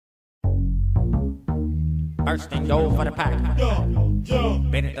Bursting goal for the pack.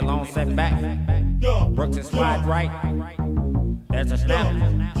 Bennett the long set back. Brooks is wide right. There's a snap.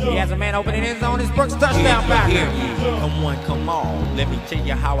 He has a man open in his zone. It's Brooks touchdown back. Come on, come on. Let me tell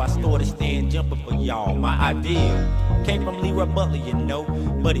you how I started staying jumping for y'all. My idea came from LeRoy Butler, you know,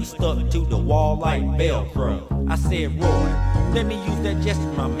 but he stuck to the wall like Velcro. I said, Roy, let me use that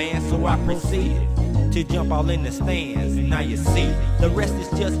gesture, my man. So I proceeded to jump all in the stands. Now you see, the rest is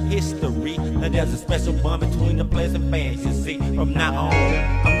just history. Now there's a special bond between the players and fans, you see. From now on,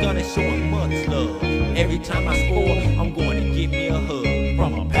 I'm gonna show him much love. Every time I score, I'm going to give me a hug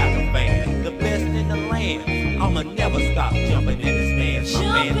from a Packer fan. The best in the land. I'ma never stop jumping in the stands, my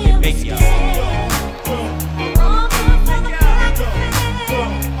man. They make y'all.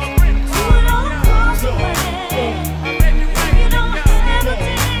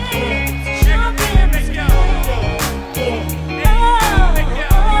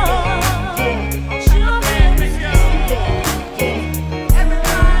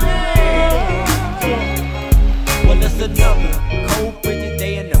 Another cold, frigid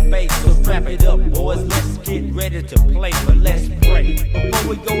day in the face. So strap it up, boys, let's get ready to play. But let's pray before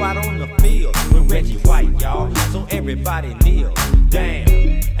we go out on the field with Reggie White, y'all. So everybody kneel down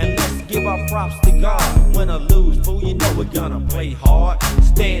and let's give our props to God. Win or lose, fool, you know we're gonna play hard.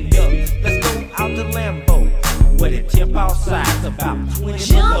 Stand up, let's go out to Lambeau, where the temp outside's about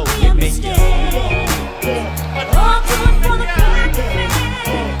 20 below. It makes you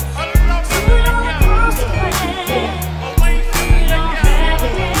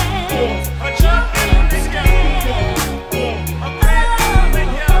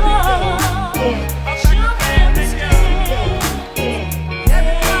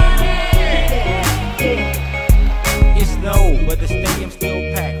but the stadium's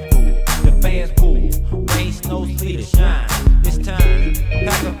still packed full. The fans cool, rain, snow, sleet, or shine. This time,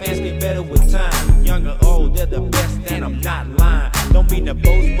 Packer fans get better with time. Young or old, they're the best, and I'm not lying. Don't mean to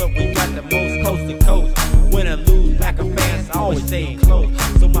boast, but we got the most coast to coast. Win or lose, Packer fans always staying close.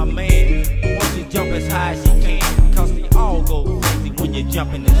 So my man, wants you jump as high as you can, cause they all go crazy when you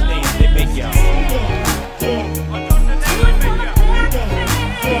jump in the stands. They make y'all.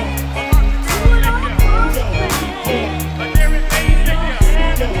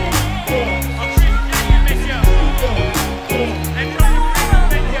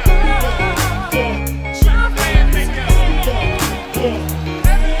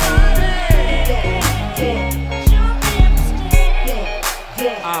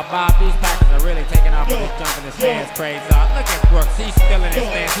 Bob, these Packers are really taking off with this jump in the stands craze. Look at Brooks, he's still in his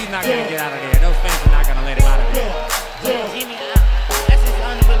stands. He's not going to get out of there. Those fans are not going to let him out of there. Jimmy, that's just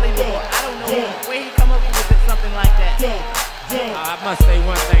unbelievable. I don't know where he come up with something like that. I must say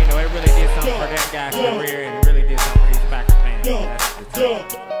one thing, though. It really did something for that guy's career, and it really did something for these Packer fans. That's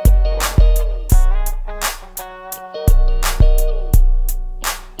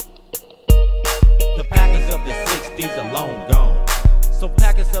the Packers of the 60s are long gone. So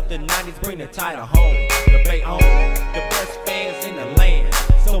Packers of the 90s bring the title home. The Bay on the best fans in the land.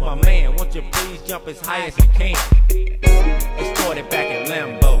 So my man, won't you please jump as high as you can? It started back in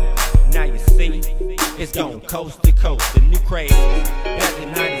Lambeau. Now you see, it's gone coast to coast. The new craze that the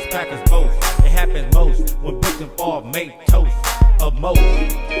 90s Packers boast. It happens most when Brooks and Favre make toast of most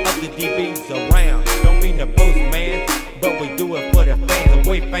of the DBs around. Don't mean to boast, man, but we do it for the fans.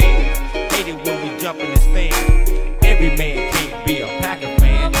 Away fans hate it when we jump in the stand. Every man can't be a Packer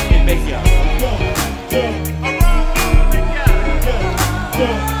fan. It makes you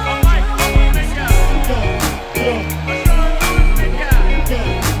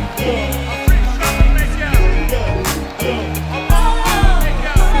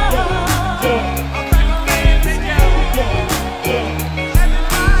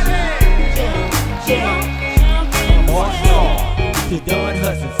to Don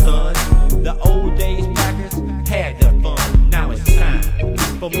Hudson's son. The old days Packers had their fun. Now it's time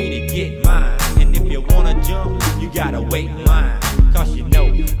for me to get mine. And if you wanna jump, you gotta wait in line. Cause you know,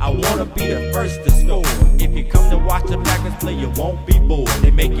 I wanna be the first to score. If you come to watch the Packers play, you won't be bored.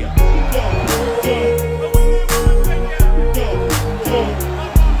 They make you